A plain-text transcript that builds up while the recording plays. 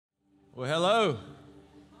Well, hello.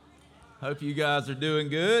 Hope you guys are doing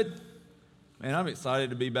good. Man, I'm excited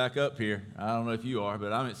to be back up here. I don't know if you are,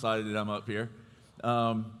 but I'm excited that I'm up here.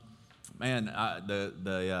 All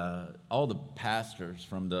the pastors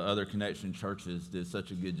from the other Connection churches did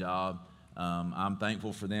such a good job. I'm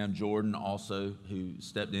thankful for them. Jordan also, who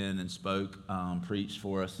stepped in and spoke, preached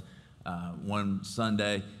for us one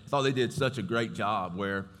Sunday. I thought they did such a great job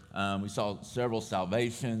where we saw several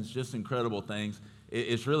salvations, just incredible things.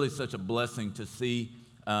 It's really such a blessing to see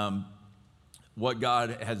what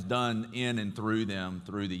God has done in and through them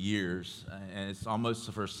through the years. And it's almost,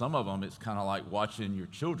 for some of them, it's kind of like watching your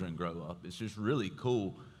children grow up. It's just really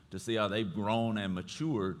cool to see how they've grown and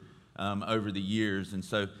matured over the years. And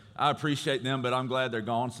so I appreciate them, but I'm glad they're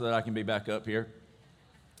gone so that I can be back up here.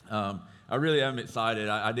 I really am excited.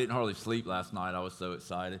 I didn't hardly sleep last night. I was so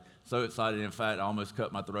excited. So excited, in fact, I almost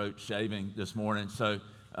cut my throat shaving this morning. So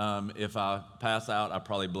if I pass out, I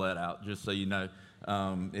probably bled out, just so you know.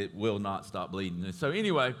 It will not stop bleeding. So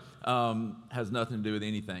anyway, has nothing to do with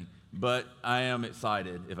anything. But I am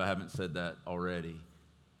excited, if I haven't said that already,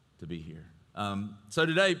 to be here. So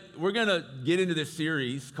today, we're going to get into this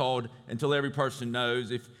series called Until Every Person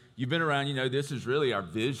Knows. If you've been around, you know this is really our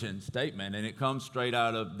vision statement, and it comes straight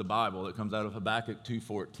out of the Bible. It comes out of Habakkuk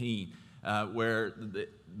 2:14, where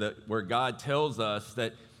God tells us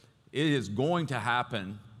that it is going to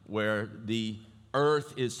happen where the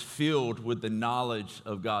earth is filled with the knowledge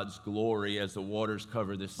of God's glory as the waters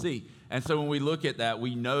cover the sea. And so when we look at that,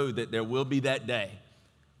 we know that there will be that day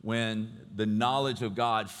when the knowledge of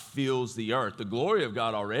God fills the earth. The glory of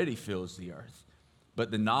God already fills the earth, but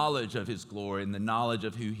the knowledge of his glory and the knowledge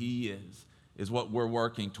of who he is what we're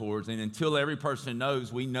working towards. And until every person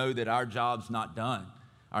knows, we know that our job's not done.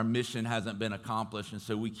 Our mission hasn't been accomplished, and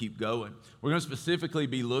so we keep going. We're going to specifically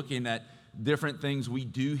be looking at different things we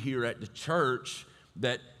do here at the church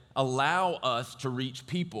that allow us to reach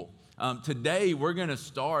people. Today, we're going to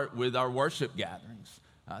start with our worship gatherings.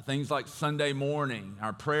 Things like Sunday morning,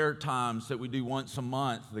 our prayer times that we do once a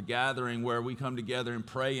month, the gathering where we come together and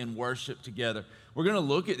pray and worship together. We're going to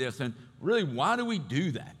look at this and really, why do we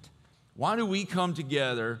do that? Why do we come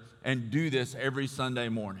together and do this every Sunday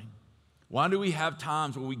morning? Why do we have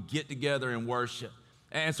times where we get together and worship?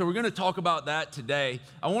 And so we're going to talk about that today.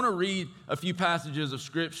 I want to read a few passages of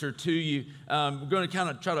Scripture to you. We're going to kind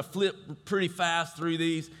of try to flip pretty fast through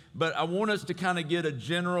these, but I want us to kind of get a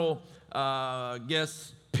general,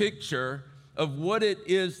 picture of what it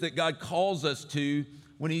is that God calls us to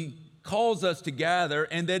when he calls us to gather,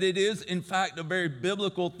 and that it is, in fact, a very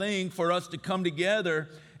biblical thing for us to come together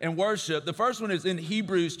and worship. The first one is in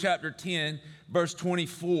Hebrews chapter 10, verse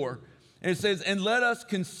 24. And it says, "And let us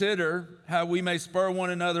consider how we may spur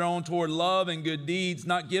one another on toward love and good deeds,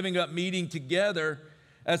 not giving up meeting together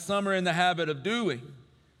as some are in the habit of doing,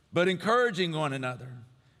 but encouraging one another,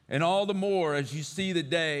 and all the more as you see the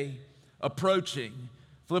day approaching."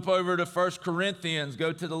 Flip over to 1 Corinthians,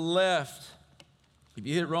 go to the left. If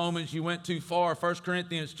you hit Romans, you went too far. 1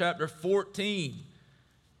 Corinthians chapter 14,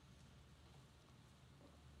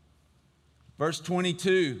 verse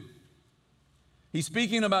 22. He's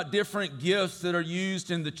speaking about different gifts that are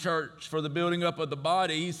used in the church for the building up of the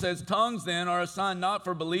body. He says, "Tongues then are assigned not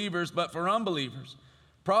for believers, but for unbelievers.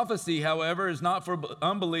 Prophecy, however, is not for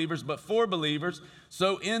unbelievers, but for believers.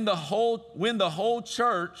 So when the whole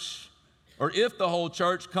church, or if the whole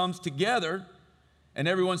church comes together, and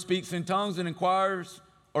everyone speaks in tongues and inquires,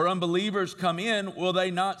 or unbelievers come in, will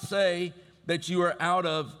they not say that you are out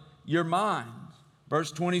of your mind?" Verse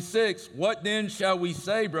 26, "What then shall we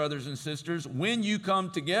say, brothers and sisters, when you come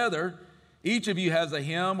together? Each of you has a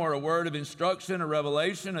hymn or a word of instruction, a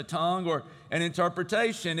revelation, a tongue, or an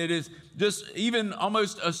interpretation." It is just even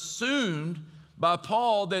almost assumed by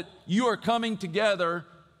Paul that you are coming together,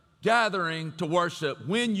 gathering to worship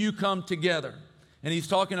when you come together. And he's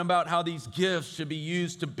talking about how these gifts should be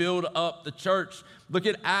used to build up the church. Look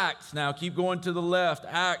at Acts now. Keep going to the left.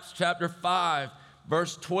 Acts chapter 5,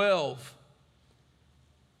 verse 12.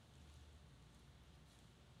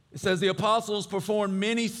 It says, "The apostles performed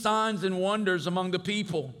many signs and wonders among the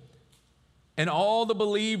people, and all the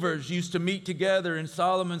believers used to meet together in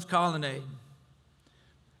Solomon's colonnade."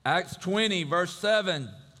 Acts 20, verse 7.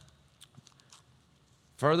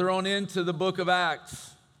 Further on into the book of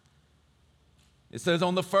Acts, it says,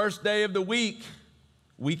 "On the first day of the week,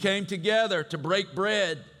 we came together to break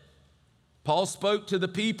bread. Paul spoke to the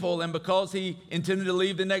people, and because he intended to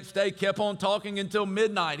leave the next day, kept on talking until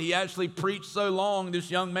midnight. He actually preached so long, this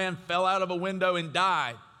young man fell out of a window and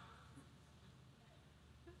died."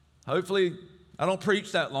 Hopefully, I don't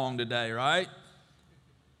preach that long today, right?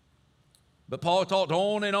 But Paul talked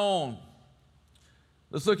on and on.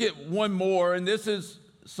 Let's look at one more, and this is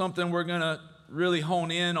something we're going to really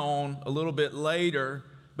hone in on a little bit later.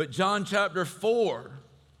 But John chapter 4,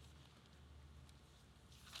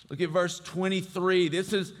 look at verse 23.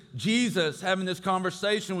 This is Jesus having this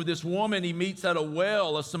conversation with this woman he meets at a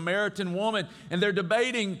well, a Samaritan woman, and they're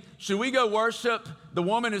debating, should we go worship? The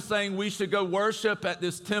woman is saying we should go worship at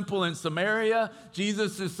this temple in Samaria.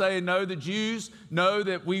 Jesus is saying, no, the Jews know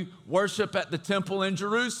that we worship at the temple in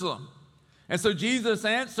Jerusalem. And so Jesus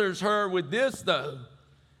answers her with this, though.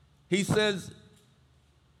 He says,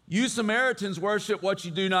 you Samaritans worship what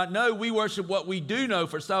you do not know. We worship what we do know,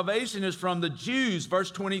 for salvation is from the Jews.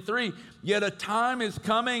 Verse 23, yet a time is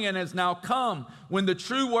coming and has now come when the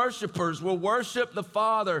true worshipers will worship the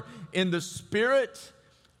Father in the Spirit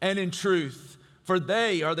and in truth, for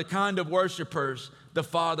they are the kind of worshipers the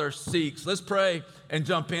Father seeks. Let's pray and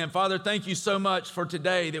jump in. Father, thank you so much for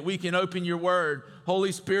today that we can open your word.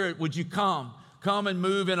 Holy Spirit, would you come and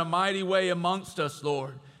move in a mighty way amongst us,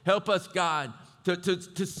 Lord. Help us, God,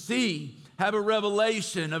 to see, have a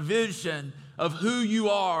revelation, a vision of who you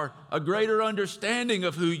are, a greater understanding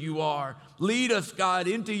of who you are. Lead us, God,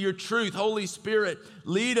 into your truth. Holy Spirit,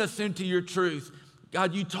 lead us into your truth.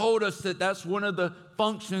 God, you told us that that's one of the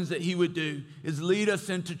functions that he would do, is lead us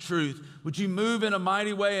into truth. Would you move in a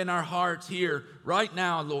mighty way in our hearts here right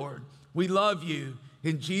now, Lord? We love you.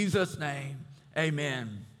 In Jesus' name,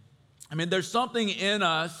 amen. I mean, there's something in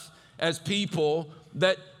us as people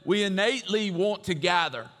that we innately want to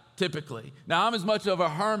gather, typically. Now, I'm as much of a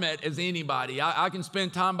hermit as anybody. I can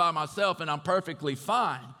spend time by myself and I'm perfectly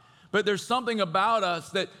fine. But there's something about us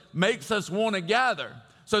that makes us want to gather.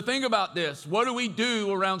 So think about this. What do we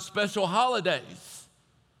do around special holidays?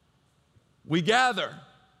 We gather.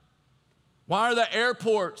 Why are the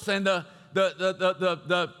airports and the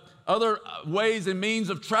other ways and means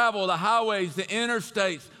of travel, the highways, the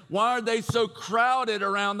interstates, why are they so crowded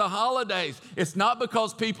around the holidays? It's not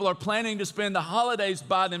because people are planning to spend the holidays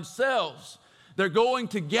by themselves. They're going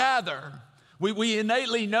to gather. We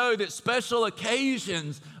innately know that special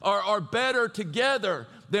occasions are better together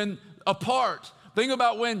than apart. Think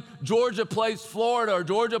about when Georgia plays Florida, or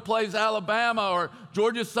Georgia plays Alabama, or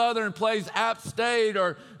Georgia Southern plays App State,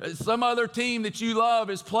 or some other team that you love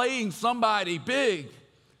is playing somebody big.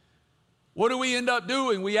 What do we end up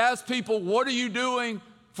doing? We ask people, what are you doing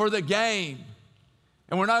for the game?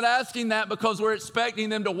 And we're not asking that because we're expecting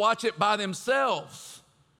them to watch it by themselves.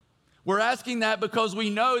 We're asking that because we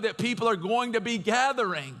know that people are going to be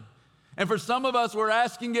gathering. And for some of us, we're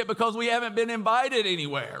asking it because we haven't been invited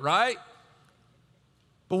anywhere, right?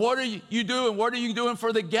 But what are you doing? What are you doing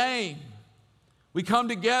for the game? We come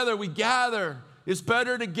together, we gather. It's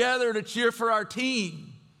better together to cheer for our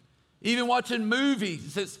team. Even watching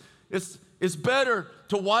movies, it's better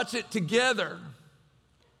to watch it together.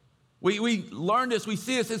 We learn this, we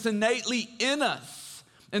see this, it's innately in us.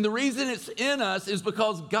 And the reason it's in us is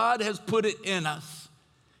because God has put it in us.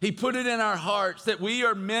 He put it in our hearts that we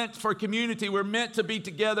are meant for community. We're meant to be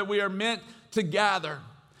together. We are meant to gather.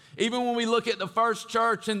 Even when we look at the first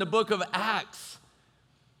church in the book of Acts,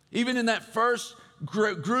 even in that first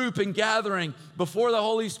group and gathering, before the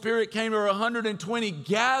Holy Spirit came, there were 120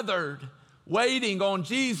 gathered, waiting on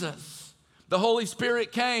Jesus. The Holy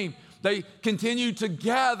Spirit came. They continued to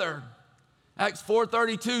gather. Acts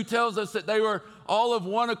 4:32 tells us that they were all of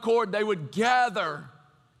one accord. They would gather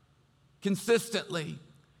consistently.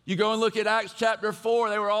 You go and look at Acts chapter 4.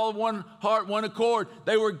 They were all of one heart, one accord.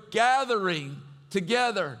 They were gathering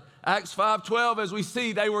together. Acts 5:12, as we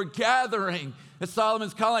see, they were gathering at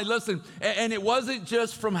Solomon's Colonnade. Listen, and it wasn't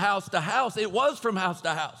just from house to house. It was from house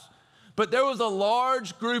to house. But there was a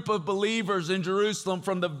large group of believers in Jerusalem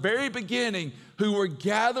from the very beginning who were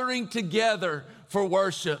gathering together for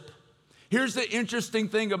worship. Here's the interesting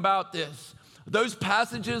thing about this. Those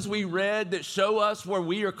passages we read that show us where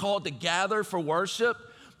we are called to gather for worship,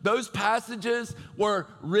 those passages were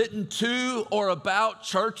written to or about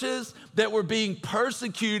churches that were being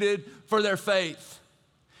persecuted for their faith.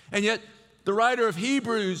 And yet the writer of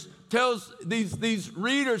Hebrews tells these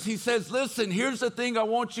readers, he says, listen, here's the thing I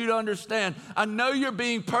want you to understand. I know you're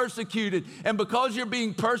being persecuted, and because you're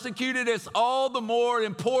being persecuted, it's all the more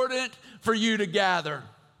important for you to gather.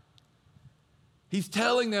 He's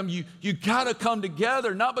telling them you got to come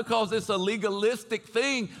together, not because it's a legalistic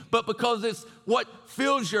thing, but because it's what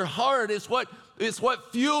fills your heart. It's what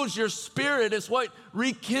fuels your spirit. It's what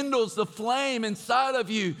rekindles the flame inside of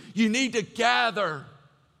you. You need to gather.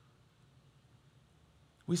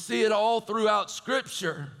 We see it all throughout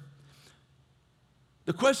Scripture.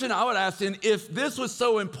 The question I would ask then, if this was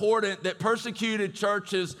so important that persecuted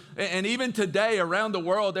churches, and even today around the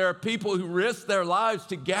world, there are people who risk their lives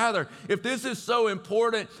to gather. If this is so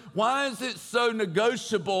important, why is it so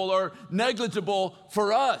negotiable or negligible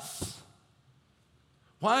for us?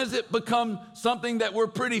 Why has it become something that we're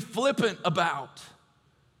pretty flippant about?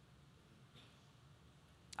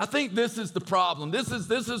 I think this is the problem. This is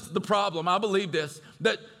the problem. I believe this,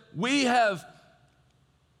 that we have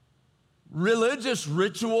religious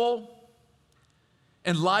ritual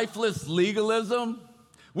and lifeless legalism.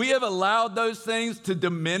 We have allowed those things to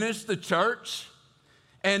diminish the church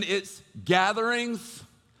and its gatherings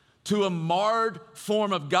to a marred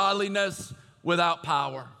form of godliness without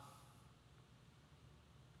power.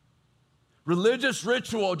 Religious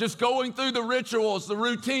ritual, just going through the rituals, the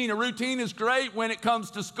routine. A routine is great when it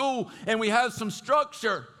comes to school and we have some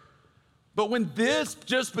structure. But when this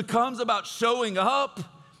just becomes about showing up,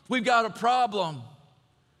 we've got a problem.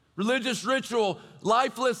 Religious ritual,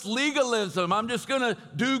 lifeless legalism. I'm just going to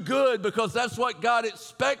do good because that's what God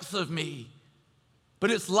expects of me. But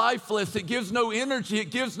it's lifeless. It gives no energy. It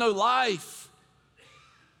gives no life.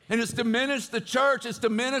 And it's diminished the church. It's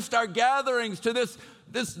diminished our gatherings to this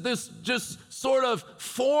just sort of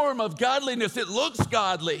form of godliness. It looks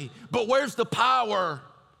godly, but where's the power?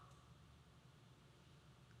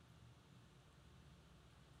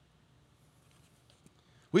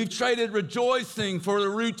 We've traded rejoicing for the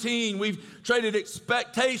routine. We've traded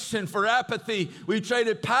expectation for apathy. We've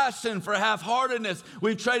traded passion for half-heartedness.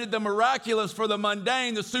 We've traded the miraculous for the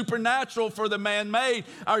mundane, the supernatural for the man-made.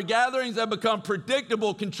 Our gatherings have become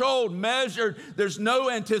predictable, controlled, measured. There's no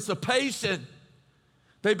anticipation.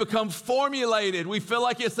 They become formulated. We feel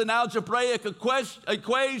like it's an algebraic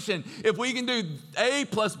equation. If we can do A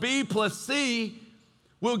plus B plus C,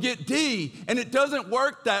 we'll get D. And it doesn't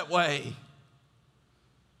work that way.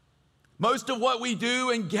 Most of what we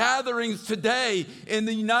do in gatherings today, in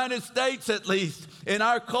the United States at least, in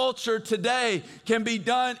our culture today, can be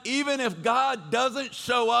done even if God doesn't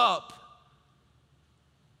show up.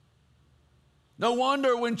 No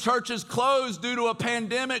wonder when churches closed due to a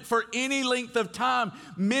pandemic for any length of time,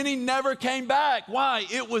 many never came back. Why?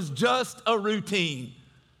 It was just a routine.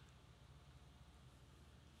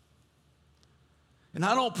 And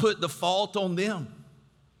I don't put the fault on them.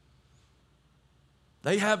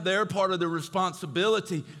 They have their part of the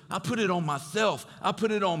responsibility. I put it on myself. I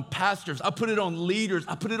put it on pastors. I put it on leaders.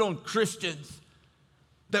 I put it on Christians.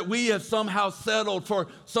 That we have somehow settled for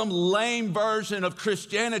some lame version of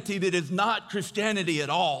Christianity that is not Christianity at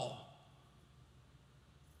all.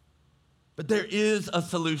 But there is a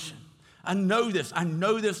solution. I know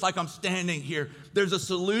this like I'm standing here. There's a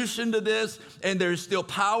solution to this, and there's still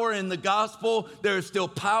power in the gospel. There is still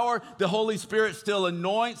power. The Holy Spirit still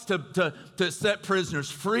anoints to set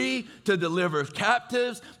prisoners free, to deliver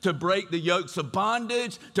captives, to break the yokes of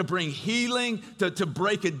bondage, to bring healing, to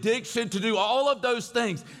break addiction, to do all of those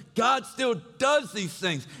things. God still does these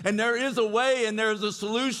things, and there is a way and there's a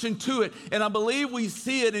solution to it. And I believe we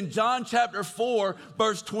see it in John chapter 4,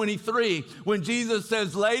 verse 23, when Jesus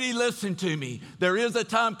says, "Lady, listen to me. There is a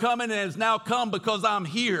time coming and has now come because I'm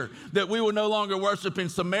here, that we will no longer worship in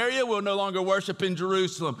Samaria, we'll no longer worship in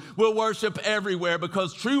Jerusalem. We'll worship everywhere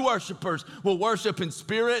because true worshipers will worship in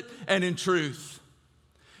spirit and in truth."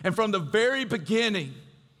 And from the very beginning,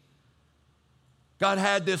 God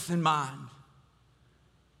had this in mind.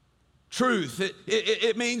 Truth.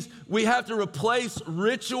 It means we have to replace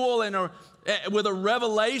ritual with a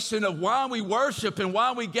revelation of why we worship and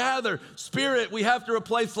why we gather. Spirit, we have to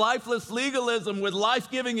replace lifeless legalism with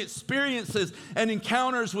life-giving experiences and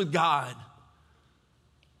encounters with God.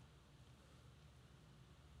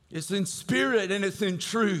 It's in spirit and it's in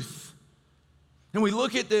truth. And we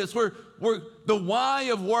look at this, we're the why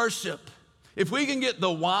of worship. If we can get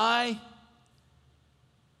the why,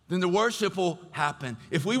 then the worship will happen.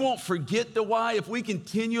 If we won't forget the why, if we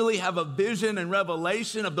continually have a vision and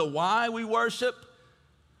revelation of the why we worship,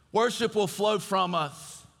 worship will flow from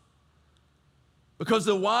us. Because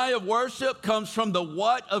the why of worship comes from the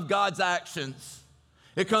what of God's actions.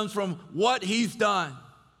 It comes from what He's done.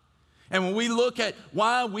 And when we look at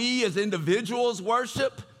why we as individuals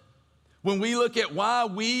worship, when we look at why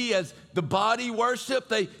we as the body worship,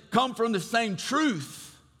 they come from the same truth.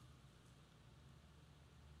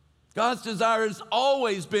 God's desire has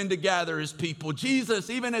always been to gather His people. Jesus,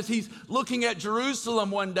 even as He's looking at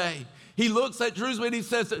Jerusalem one day, He looks at Jerusalem and He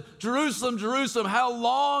says, "Jerusalem, Jerusalem, how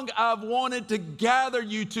long I've wanted to gather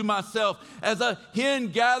you to myself as a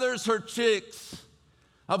hen gathers her chicks.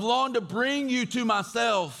 I've longed to bring you to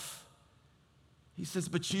myself." He says,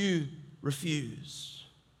 "But you refuse."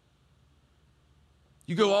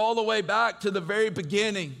 You go all the way back to the very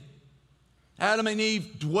beginning. Adam and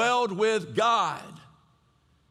Eve dwelled with God.